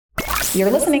You're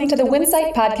listening to the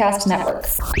Winsight Podcast Network.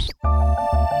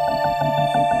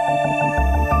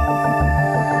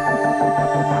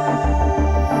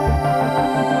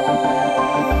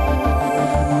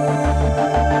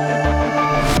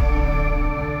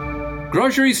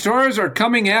 Grocery stores are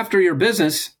coming after your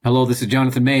business. Hello, this is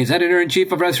Jonathan Mays,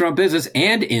 Editor-in-Chief of Restaurant Business,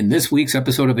 and in this week's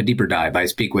episode of A Deeper Dive, I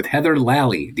speak with Heather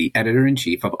Lalley, the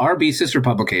Editor-in-Chief of RB's sister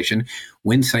publication,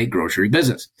 Winsight Grocery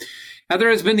Business. Heather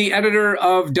has been the editor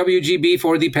of WGB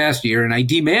for the past year, and I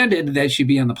demanded that she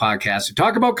be on the podcast to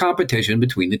talk about competition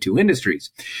between the two industries.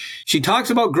 She talks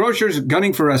about grocers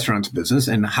gunning for restaurants business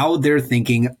and how they're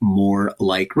thinking more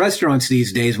like restaurants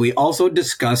these days. We also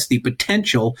discuss the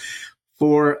potential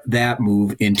for that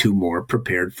move into more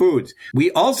prepared foods.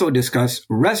 We also discuss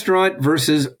restaurant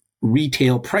versus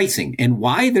retail pricing and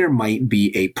why there might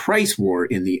be a price war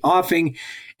in the offing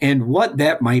and what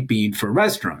that might mean for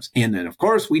restaurants. And then, of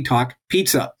course, we talk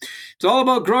pizza. It's all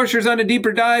about grocers on A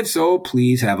Deeper Dive, so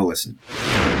please have a listen.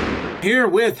 Here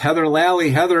with Heather Lalley.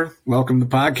 Heather, welcome to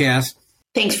the podcast.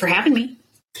 Thanks for having me.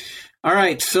 All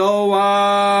right, so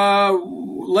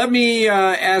let me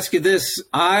ask you this.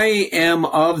 I am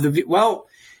of the, well,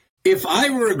 if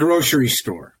I were a grocery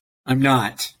store, I'm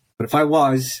not, but if I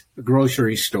was a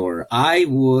grocery store, I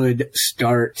would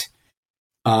start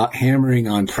hammering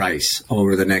on price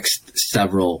over the next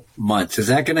several months. Is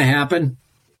that going to happen?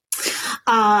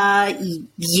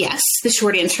 Yes. The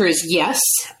short answer is yes.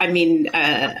 I mean,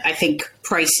 I think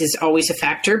price is always a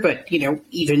factor, but,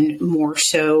 even more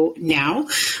so now.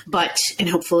 And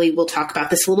hopefully we'll talk about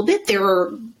this a little bit. There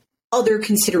are other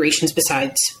considerations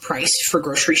besides price for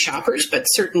grocery shoppers, but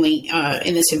certainly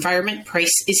in this environment,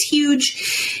 price is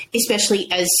huge,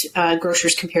 especially as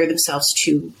grocers compare themselves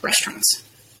to restaurants.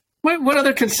 What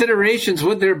other considerations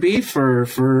would there be for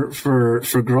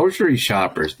grocery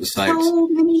shoppers besides? So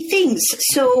many things.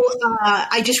 So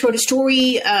I just wrote a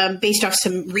story based off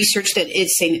some research that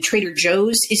is saying that Trader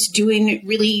Joe's is doing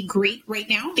really great right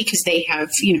now because they have,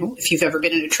 if you've ever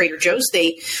been in a Trader Joe's,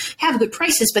 they have good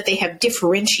prices, but they have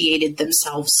differentiated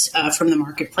themselves from the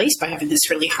marketplace by having this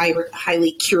really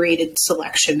highly curated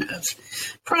selection of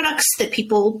products that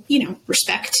people,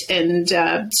 respect. And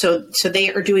so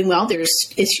they are doing well. There's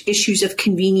issues of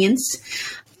convenience,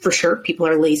 for sure. People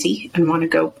are lazy and want to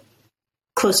go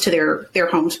close to their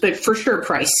homes, but for sure,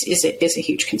 price is a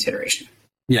huge consideration.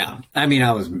 Yeah, I mean,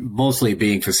 I was mostly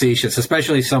being facetious,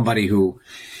 especially somebody who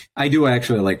I do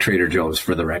actually like Trader Joe's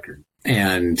for the record,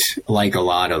 and like a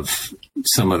lot of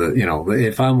some of the,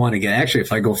 if I want to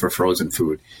if I go for frozen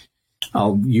food,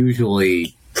 I'll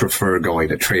usually prefer going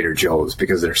to Trader Joe's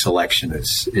because their selection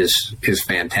is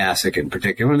fantastic in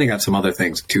particular. And they got some other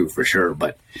things too, for sure.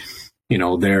 But,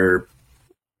 their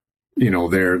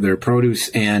produce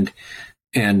and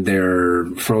their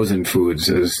frozen foods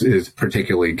is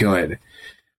particularly good.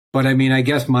 But I mean, I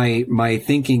guess my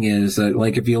thinking is that,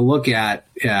 like, if you look at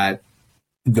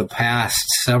the past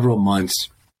several months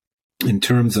in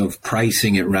terms of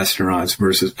pricing at restaurants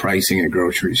versus pricing at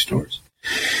grocery stores,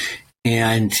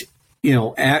 and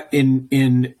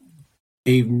in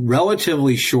a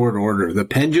relatively short order, the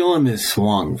pendulum is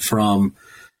swung from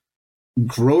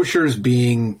grocers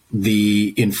being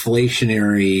the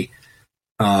inflationary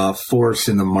force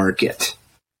in the market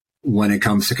when it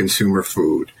comes to consumer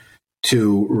food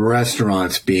to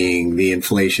restaurants being the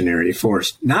inflationary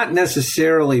force. Not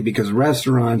necessarily because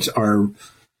restaurants are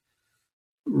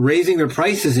raising their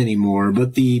prices anymore,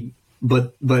 but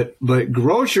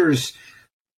grocers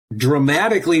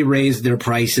dramatically raised their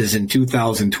prices in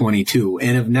 2022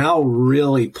 and have now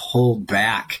really pulled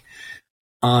back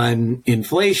on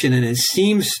inflation. And it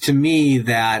seems to me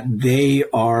that they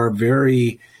are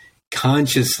very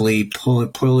consciously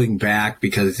pulling back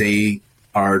because they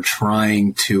are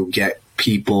trying to get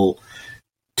people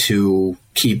to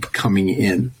keep coming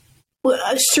in. Well,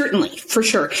 certainly, for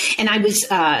sure. And I was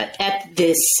at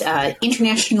this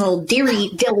International Deli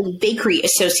Bakery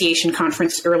Association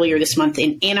conference earlier this month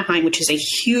in Anaheim, which is a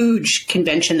huge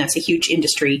convention. That's a huge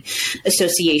industry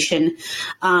association.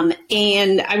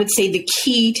 And I would say the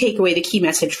key takeaway, the key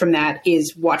message from that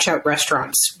is watch out,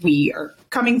 restaurants. We are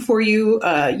coming for you.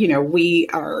 We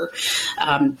are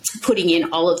putting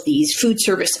in all of these food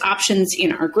service options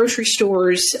in our grocery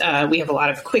stores. We have a lot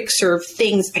of quick serve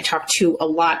things. I talked to a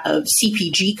lot of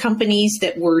CPG companies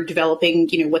that were developing,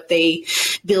 what they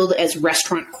build as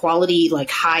restaurant quality, like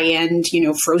high end,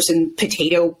 frozen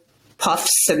potato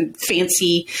puffs and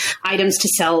fancy items to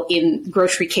sell in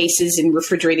grocery cases and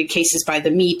refrigerated cases by the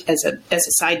meat as a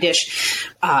side dish.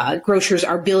 Grocers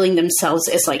are billing themselves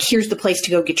as like, here's the place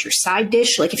to go get your side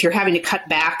dish. Like if you're having to cut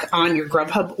back on your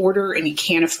Grubhub order and you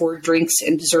can't afford drinks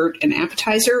and dessert and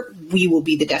appetizer, we will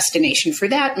be the destination for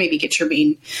that. Maybe get your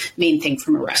main thing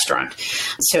from a restaurant.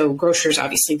 So grocers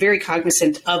obviously very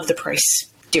cognizant of the price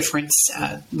difference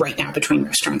right now between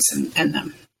restaurants and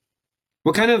them.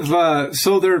 What kind of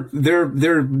so they're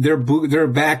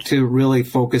back to really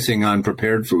focusing on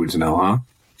prepared foods now, huh?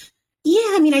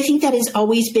 Yeah, I mean, I think that has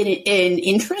always been an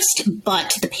interest,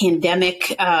 but the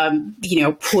pandemic,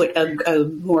 put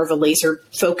a more of a laser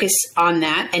focus on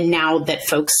that. And now that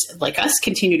folks like us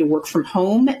continue to work from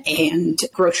home, and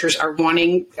grocers are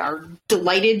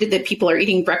delighted that people are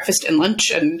eating breakfast and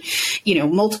lunch and,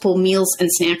 multiple meals and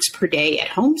snacks per day at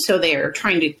home. So they're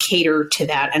trying to cater to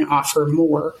that and offer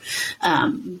more,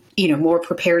 more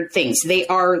prepared things. They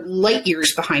are light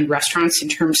years behind restaurants in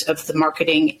terms of the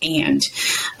marketing and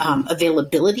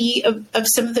availability of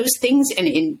some of those things, and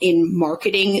in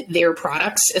marketing their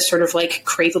products as sort of like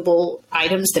craveable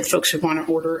items that folks would want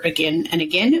to order again and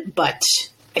again. But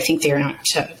I think they're not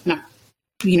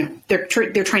they're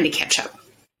trying to catch up.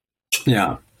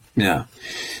 Yeah.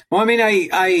 Well, I mean,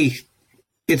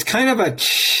 it's kind of a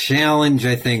challenge,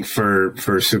 I think, for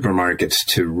supermarkets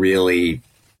to really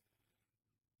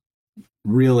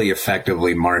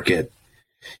effectively market.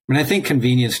 I mean, I think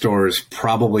convenience stores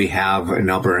probably have an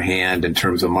upper hand in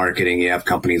terms of marketing. You have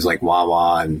companies like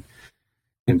Wawa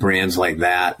and brands like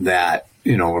that,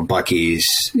 or Buc-ee's,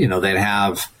 that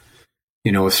have,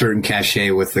 a certain cachet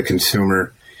with the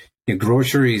consumer.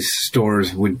 Grocery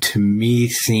stores would, to me,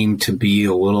 seem to be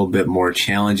a little bit more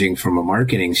challenging from a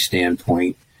marketing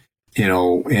standpoint,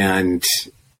 and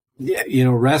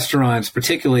restaurants,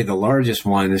 particularly the largest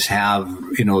ones, have,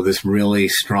 this really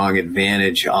strong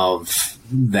advantage of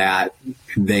that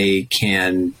they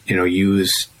can,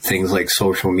 use things like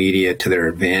social media to their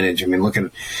advantage. I mean, look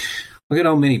at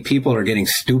how many people are getting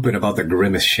stupid about the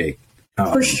Grimace shake.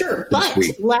 For sure. But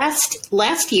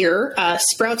last year,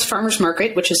 Sprouts Farmers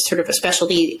Market, which is sort of a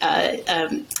specialty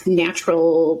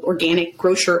natural organic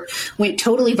grocer, went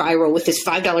totally viral with this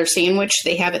 $5 sandwich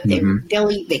they have at their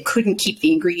deli. They couldn't keep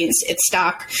the ingredients in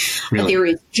stock. Really? There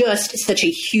is just such a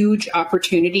huge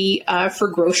opportunity for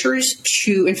grocers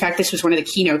to, in fact, this was one of the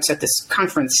keynotes at this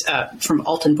conference from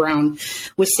Alton Brown,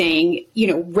 was saying,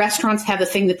 restaurants have a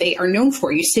thing that they are known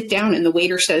for. You sit down and the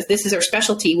waiter says, this is our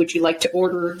specialty. Would you like to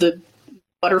order the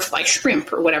butterfly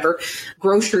shrimp or whatever?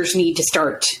 Grocers need to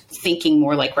start thinking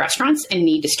more like restaurants and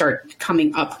need to start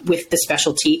coming up with the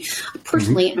specialty.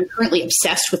 Personally, I'm currently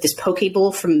obsessed with this poke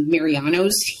bowl from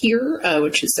Mariano's here,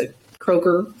 which is a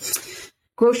Kroger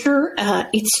grocer.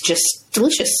 It's just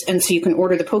delicious. And so you can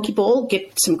order the poke bowl,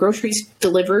 get some groceries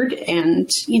delivered, and,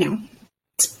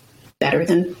 it's better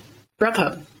than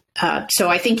Grubhub. So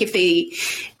I think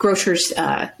grocers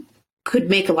could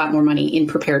make a lot more money in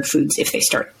prepared foods if they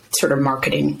start sort of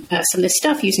marketing some of this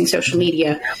stuff using social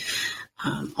media.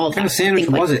 What kind of sandwich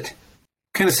was it? What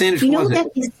kind of sandwich was it? That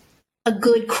is a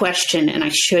good question, and I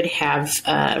should have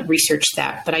researched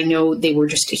that. But I know they were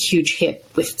just a huge hit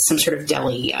with some sort of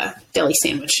deli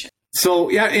sandwich. So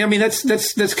yeah, I mean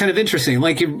that's kind of interesting.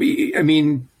 Like, I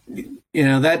mean,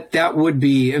 that would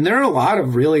be, and there are a lot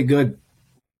of really good.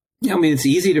 I mean, it's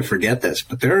easy to forget this,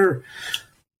 but there are,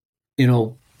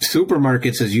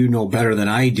 supermarkets, as you know better than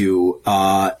I do,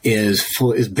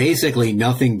 is basically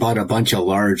nothing but a bunch of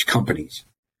large companies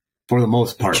for the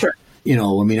most part. Sure.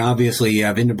 I mean, obviously you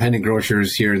have independent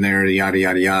grocers here and there, yada,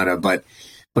 yada, yada. But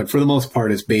for the most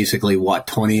part, it's basically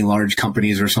 20 large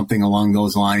companies or something along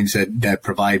those lines that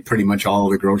provide pretty much all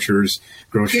of the groceries.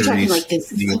 You're talking like the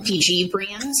CPG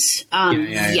brands?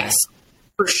 Yes,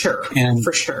 for sure. And,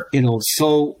 for sure.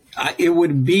 So it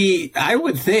would be, I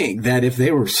would think that if they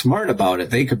were smart about it,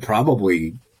 they could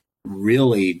probably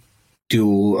really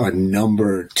do a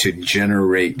number to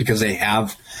generate, because they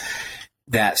have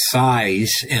that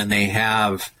size and they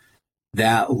have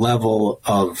that level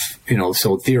of,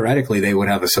 so theoretically they would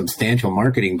have a substantial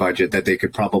marketing budget that they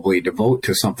could probably devote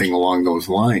to something along those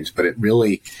lines. But it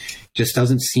really just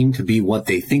doesn't seem to be what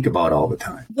they think about all the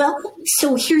time. Well,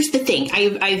 so here's the thing.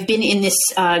 I've been in this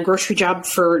grocery job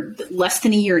for less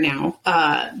than a year now,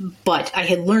 but I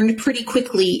had learned pretty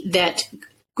quickly that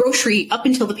grocery, up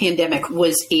until the pandemic,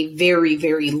 was a very,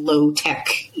 very low-tech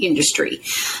industry.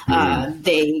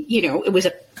 It was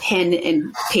a pen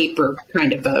and paper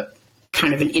kind of a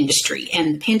kind of an industry.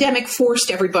 And the pandemic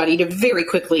forced everybody to very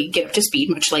quickly get up to speed,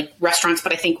 much like restaurants.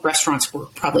 But I think restaurants were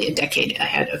probably a decade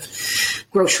ahead of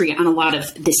grocery on a lot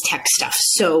of this tech stuff.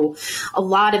 So a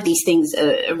lot of these things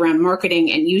around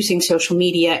marketing and using social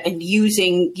media and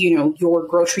using, your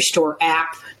grocery store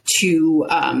app to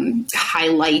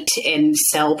highlight and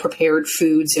sell prepared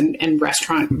foods and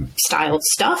restaurant style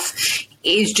stuff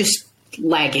is just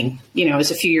lagging,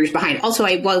 is a few years behind. Also,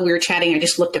 while we were chatting, I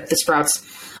just looked up the Sprouts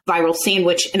viral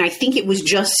sandwich, and I think it was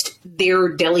just their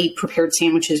deli prepared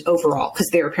sandwiches overall, because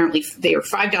they are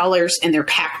 $5 and they're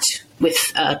packed with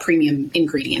premium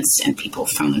ingredients, and people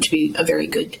found them to be a very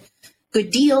good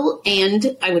deal.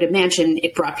 And I would imagine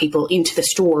it brought people into the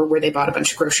store where they bought a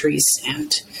bunch of groceries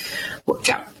and worked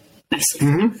out nicely.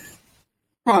 Mm-hmm.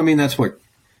 Well,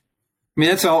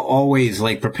 that's always,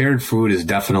 like, prepared food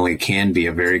can be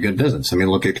a very good business.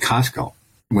 Look at Costco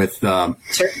with, look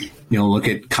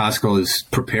at Costco's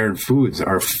prepared foods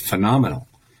are phenomenal.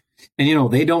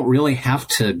 And, they don't really have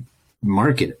to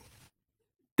market it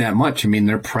that much.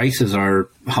 Their prices are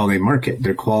how they market.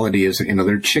 Their quality is,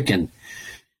 their chicken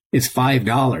is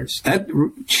 $5. That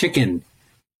chicken,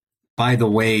 by the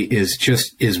way,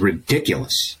 is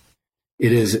ridiculous.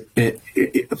 It is.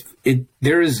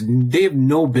 They have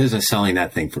no business selling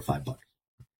that thing for $5.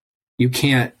 You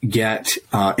can't get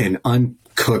an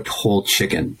uncooked whole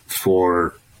chicken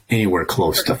for anywhere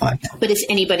close to $5. But is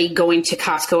anybody going to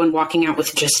Costco and walking out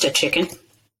with just a chicken?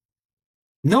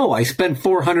 No, I spend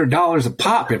 $400 a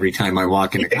pop every time I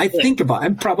walk in. I think about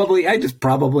it. I just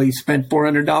probably spent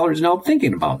 $400 now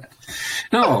thinking about it.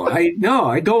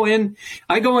 I go into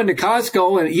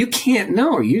Costco and you can't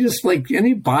know. You just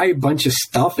you buy a bunch of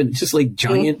stuff and it's just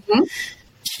giant,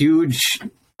 huge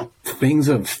things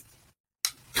of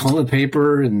toilet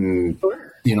paper and,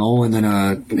 and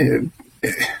then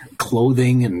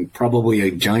clothing and probably a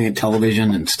giant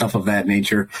television and stuff of that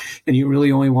nature. And you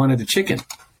really only wanted the chicken.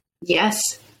 Yes,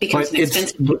 because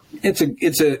it's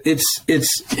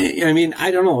I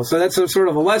don't know. So that's a sort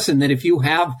of a lesson that if you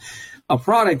have a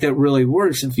product that really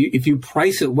works, if you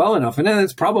price it well enough, and then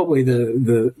it's probably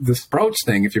the Sprouts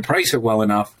thing. If you price it well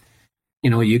enough,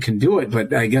 you can do it.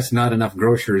 But I guess not enough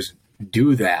grocers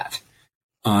do that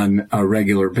on a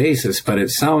regular basis. But it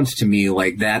sounds to me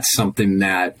like that's something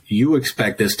that you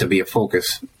expect this to be a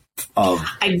focus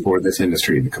for this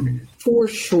industry in the community. For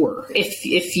sure.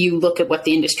 If you look at what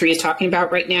the industry is talking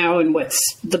about right now and what's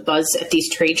the buzz at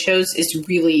these trade shows is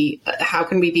really how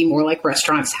can we be more like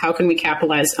restaurants? How can we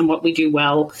capitalize on what we do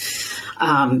well?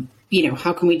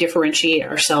 How can we differentiate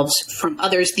ourselves from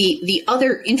others? The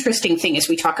other interesting thing is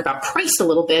we talk about price a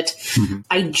little bit. Mm-hmm.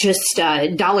 I just,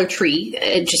 Dollar Tree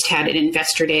just had an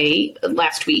investor day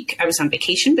last week. I was on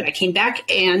vacation, but I came back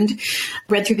and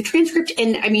read through the transcript.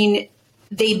 And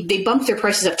they bumped their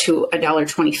prices up to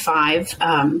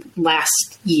 $1.25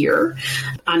 last year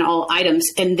on all items,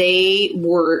 and they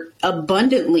were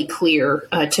abundantly clear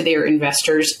to their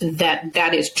investors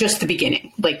that is just the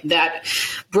beginning. That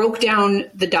broke down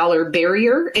the dollar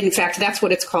barrier. In fact, that's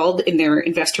what it's called in their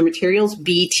investor materials,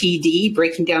 BTD,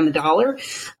 breaking down the dollar.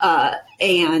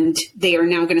 And they are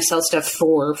now going to sell stuff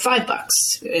for $5.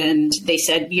 And they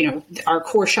said, our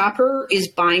core shopper is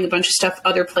buying a bunch of stuff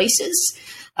other places.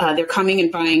 They're coming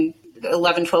and buying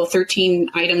 11, 12,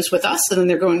 13 items with us, and then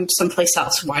they're going someplace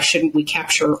else. Why shouldn't we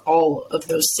capture all of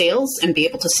those sales and be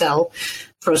able to sell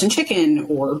frozen chicken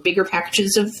or bigger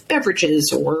packages of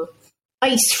beverages or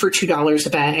ice for $2 a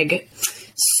bag?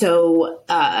 So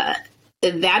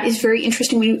that is very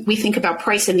interesting when we think about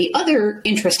price. And the other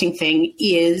interesting thing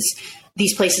is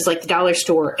these places like the dollar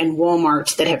store and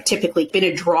Walmart that have typically been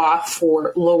a draw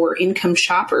for lower income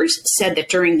shoppers said that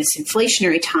during this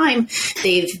inflationary time,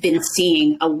 they've been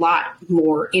seeing a lot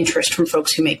more interest from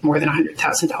folks who make more than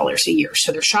 $100,000 a year.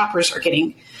 So their shoppers are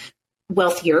getting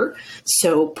wealthier.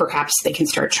 So perhaps they can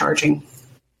start charging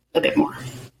a bit more.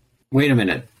 Wait a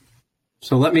minute.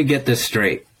 So let me get this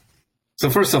straight. So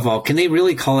first of all, can they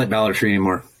really call it Dollar Tree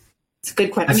anymore? It's a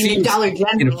good question. Dollar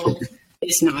General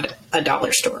is not a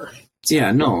dollar store.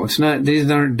 Yeah, no, it's not. These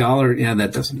aren't dollar. Yeah,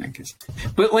 that doesn't make sense.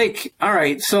 But all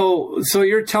right. So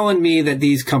you're telling me that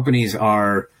these companies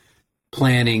are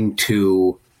planning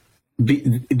to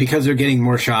because they're getting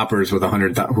more shoppers with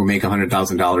who make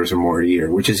 $100,000 or more a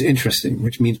year, which is interesting.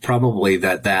 Which means probably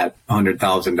that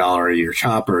 $100,000 a year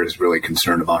shopper is really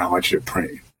concerned about how much they're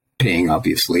paying,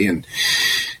 obviously, and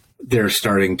they're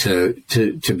starting to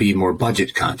be more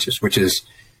budget conscious, which is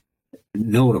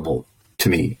notable to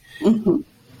me. Mm-hmm.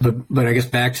 But I guess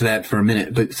back to that for a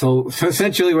minute. But so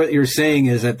essentially what you're saying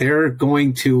is that they're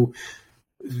going to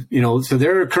So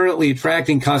they're currently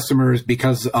attracting customers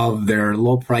because of their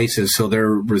low prices. So their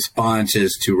response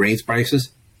is to raise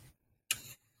prices.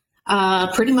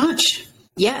 Pretty much.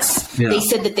 Yes. Yeah. They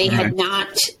said that they have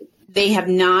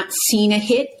not seen a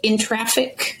hit in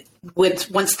traffic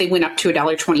once they went up to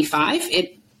 $1.25.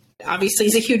 It obviously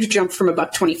is a huge jump from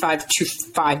 $1.25 to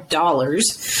 $5.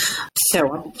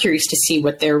 So I'm curious to see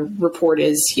what their report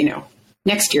is,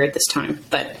 next year at this time.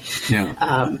 But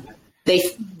they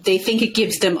think it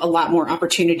gives them a lot more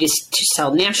opportunities to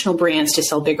sell national brands, to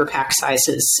sell bigger pack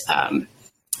sizes,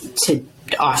 to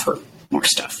offer more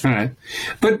stuff. All right.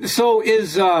 But so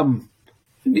is, what are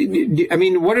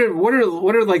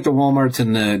like the Walmarts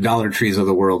and the Dollar Trees of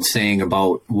the world saying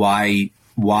about why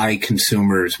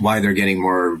they're getting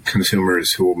more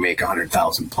consumers who will make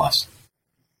 100,000 plus?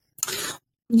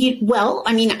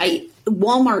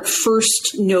 Walmart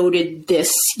first noted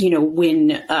this,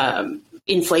 when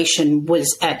inflation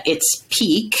was at its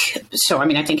peak. So,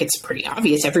 I think it's pretty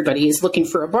obvious. Everybody is looking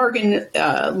for a bargain,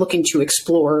 looking to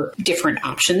explore different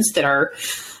options that are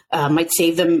might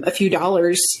save them a few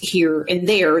dollars here and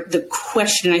there. The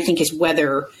question, I think, is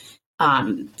whether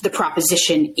the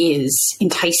proposition is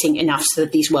enticing enough so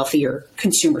that these wealthier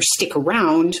consumers stick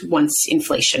around once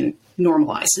inflation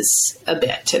normalizes a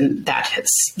bit, and that has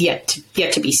yet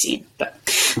to be seen. But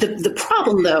the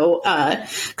problem, though,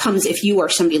 comes if you are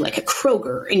somebody like a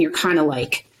Kroger and you're kind of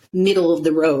like middle of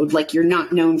the road, like you're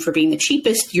not known for being the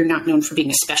cheapest, you're not known for being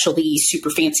a specialty, super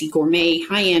fancy gourmet,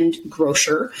 high-end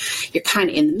grocer, you're kind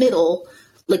of in the middle.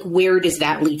 Like, where does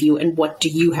that leave you, and what do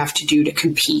you have to do to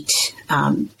compete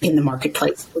in the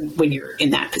marketplace when you're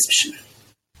in that position?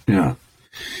 Yeah.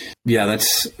 I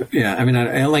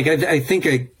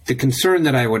think the concern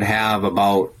that I would have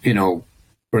about,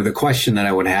 or the question that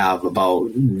I would have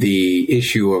about the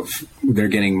issue of they're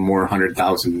getting more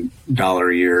 $100,000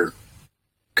 a year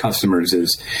customers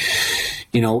is,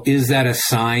 is that a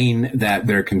sign that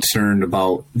they're concerned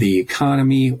about the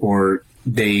economy, or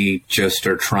they just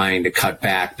are trying to cut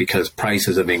back because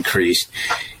prices have increased?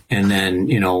 And then,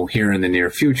 here in the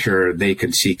near future, they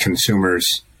could see consumers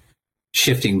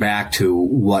shifting back to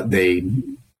what they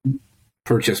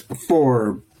purchased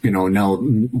before, now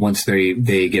once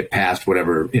they get past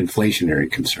whatever inflationary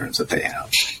concerns that they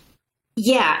have.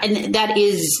 Yeah, and that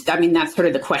is, that's sort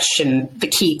of the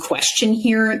key question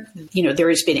here. There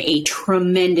has been a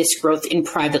tremendous growth in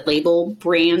private label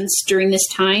brands during this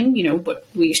time, what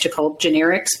we used to call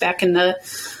generics back in the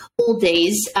old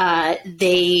days.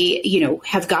 They,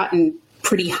 have gotten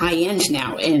pretty high end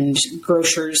now, and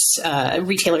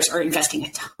retailers are investing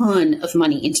a ton of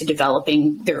money into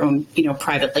developing their own,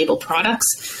 private label products.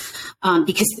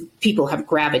 Because people have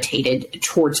gravitated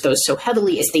towards those so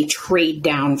heavily as they trade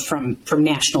down from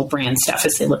national brand stuff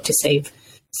as they look to save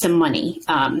some money.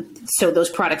 So those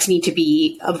products need to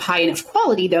be of high enough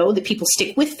quality, though, that people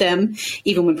stick with them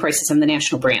even when prices on the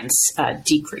national brands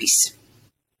decrease.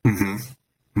 Mm-hmm.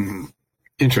 Mm-hmm.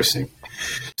 Interesting.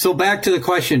 So back to the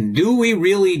question, do we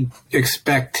really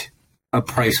expect a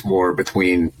price war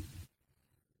between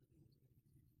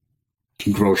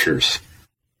grocers?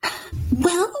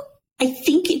 Well, I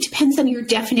think it depends on your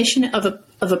definition of a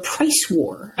price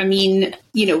war. Are you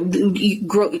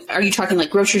talking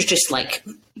like grocers just like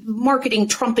marketing,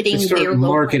 trumpeting their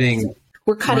low prices?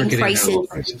 We're cutting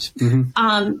prices.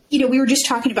 Mm-hmm. We were just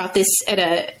talking about this at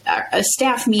a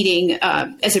staff meeting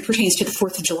as it pertains to the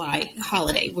 4th of July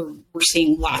holiday. We're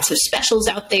seeing lots of specials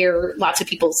out there, lots of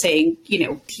people saying,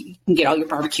 you can get all your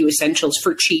barbecue essentials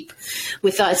for cheap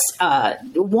with us.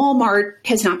 Walmart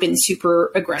has not been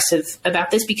super aggressive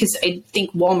about this because I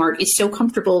think Walmart is so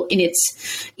comfortable in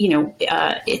its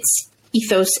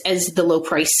ethos as the low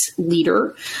price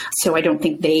leader. So I don't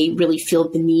think they really feel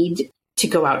the need to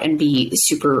go out and be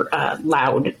super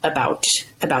loud about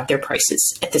their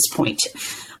prices at this point.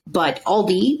 But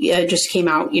Aldi just came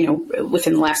out,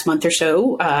 within the last month or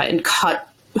so and cut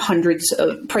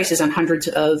prices on hundreds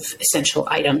of essential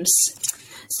items.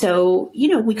 So,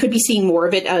 we could be seeing more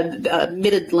of it.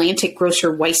 Mid-Atlantic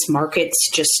grocer Weiss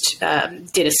Markets just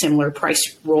did a similar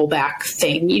price rollback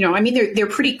thing. They're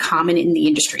pretty common in the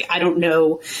industry. I don't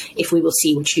know if we will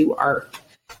see what you are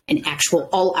an actual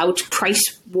all-out price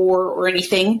war or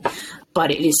anything, but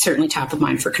it is certainly top of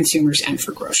mind for consumers and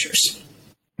for grocers.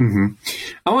 Mm-hmm.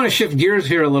 I want to shift gears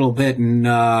here a little bit, and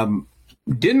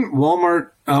didn't Walmart?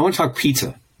 I want to talk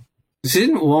pizza.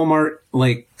 Didn't Walmart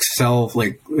sell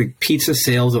pizza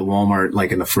sales at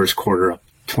Walmart in the first quarter up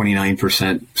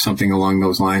 29%, something along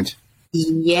those lines?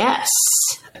 Yes.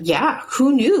 Yeah.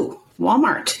 Who knew?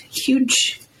 Walmart,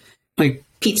 huge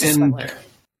pizza seller.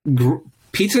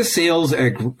 Pizza sales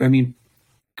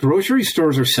grocery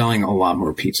stores are selling a lot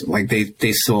more pizza. Like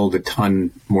they sold a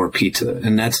ton more pizza.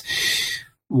 And that's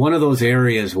one of those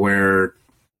areas where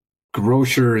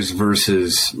grocers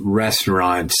versus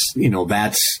restaurants,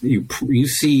 that's you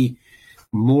see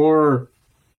more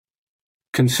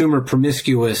consumer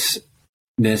promiscuousness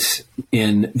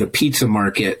in the pizza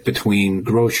market between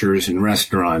grocers and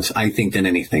restaurants, I think, than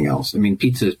anything else. I mean,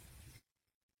 pizza,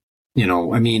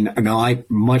 I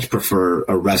much prefer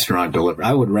a restaurant delivery.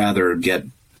 I would rather get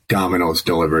Domino's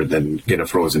delivered than get a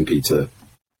frozen pizza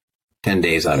 10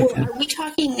 days out of 10. Are we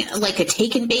talking like a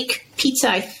take and bake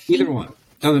pizza? Either one.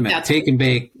 Doesn't matter. Take and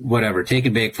bake, whatever. Take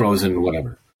and bake, frozen,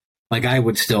 whatever. Like, I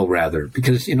would still rather,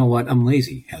 because you know what? I'm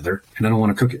lazy, Heather, and I don't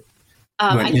want to cook it.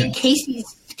 I think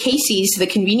Casey's, the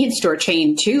convenience store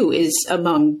chain, too, is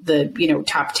among the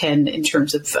top 10 in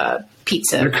terms of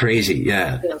pizza. They're crazy,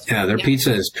 yeah. Their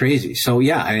pizza is crazy. So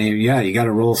you got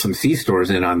to roll some C-stores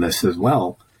in on this as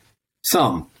well.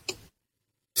 Some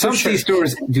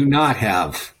C-stores do not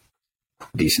have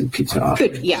decent pizza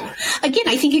offerings. Good, yeah. Again,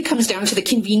 I think it comes down to the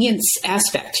convenience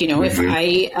aspect.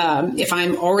 Mm-hmm. If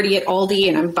I'm already at Aldi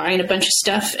and I'm buying a bunch of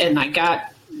stuff and I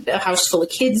got a house full of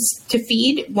kids to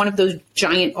feed, one of those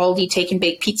giant Aldi take and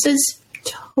bake pizzas,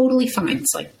 totally fine.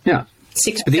 It's like $6 or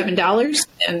 $7,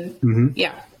 and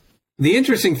The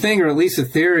interesting thing, or at least a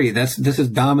theory, this is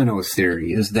Domino's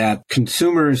theory, is that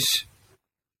consumers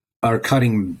are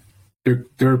cutting.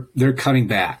 They're cutting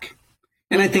back,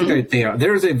 and I think that they are.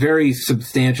 There's a very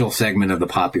substantial segment of the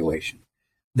population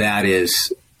that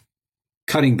is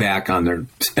cutting back on their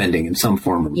spending in some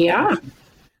form or yeah.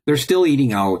 They're still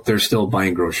eating out. They're still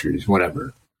buying groceries,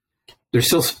 whatever. They're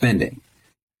still spending,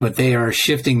 but they are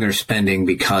shifting their spending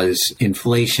because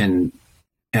inflation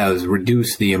has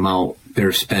reduced the amount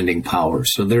their spending power.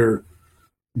 So they're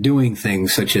doing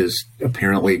things such as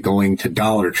apparently going to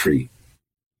Dollar Tree.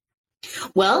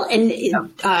 Well, and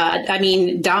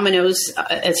Domino's,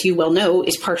 as you well know,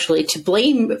 is partially to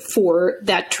blame for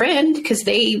that trend because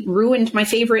they ruined my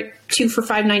favorite 2 for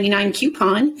 $5.99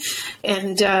 coupon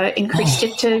and increased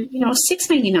it to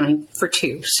 $6.99 for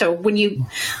 2. So when you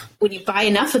buy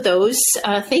enough of those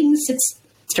things, it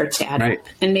starts to add up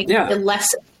and make it a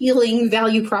less appealing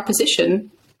value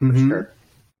proposition. Mm-hmm. Sure.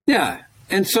 Yeah,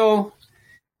 and so.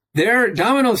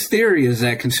 Domino's theory is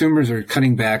that consumers are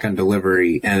cutting back on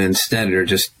delivery and instead they're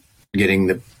just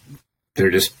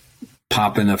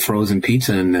popping a frozen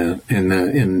pizza in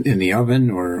the oven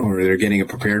or they're getting a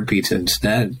prepared pizza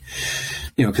instead,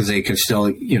 because they can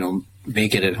still,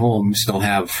 make it at home, still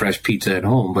have fresh pizza at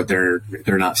home, but they're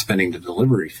not spending the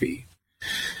delivery fee,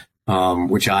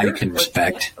 which I can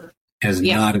respect as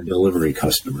not a delivery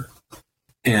customer.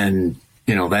 And,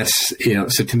 that's,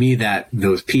 so to me that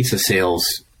those pizza sales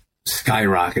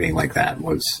skyrocketing like that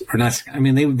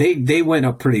they went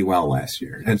up pretty well last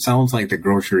year. It sounds like the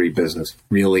grocery business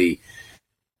really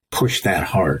pushed that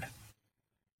hard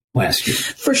last year.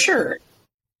 For sure.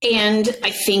 And I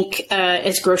think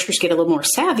as grocers get a little more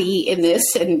savvy in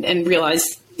this and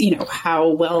realize, how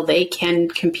well they can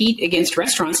compete against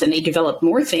restaurants and they develop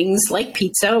more things like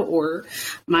pizza or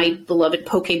my beloved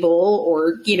poke bowl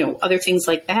or, other things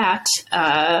like that,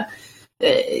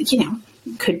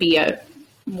 could be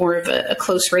more of a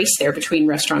close race there between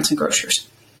restaurants and grocers.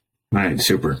 All right,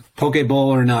 super. Poke bowl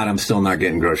or not, I'm still not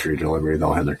getting grocery delivery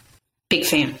though, Heather. Big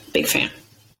fan.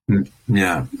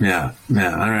 Yeah. All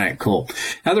right, cool.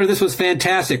 Heather, this was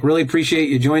fantastic. Really appreciate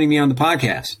you joining me on the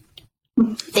podcast.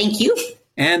 Thank you.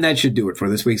 And that should do it for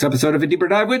this week's episode of A Deeper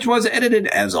Dive, which was edited,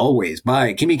 as always,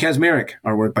 by Kimmy Kazmarek,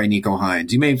 artwork by Nico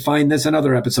Hines. You may find this and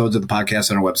other episodes of the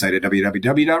podcast on our website at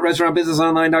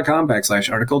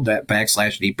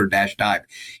www.restaurantbusinessonline.com/article/deeper-dive.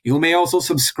 You may also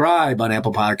subscribe on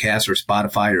Apple Podcasts or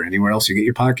Spotify or anywhere else you get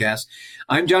your podcasts.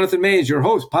 I'm Jonathan Mays, your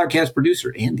host, podcast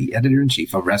producer, and the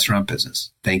editor-in-chief of Restaurant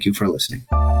Business. Thank you for listening.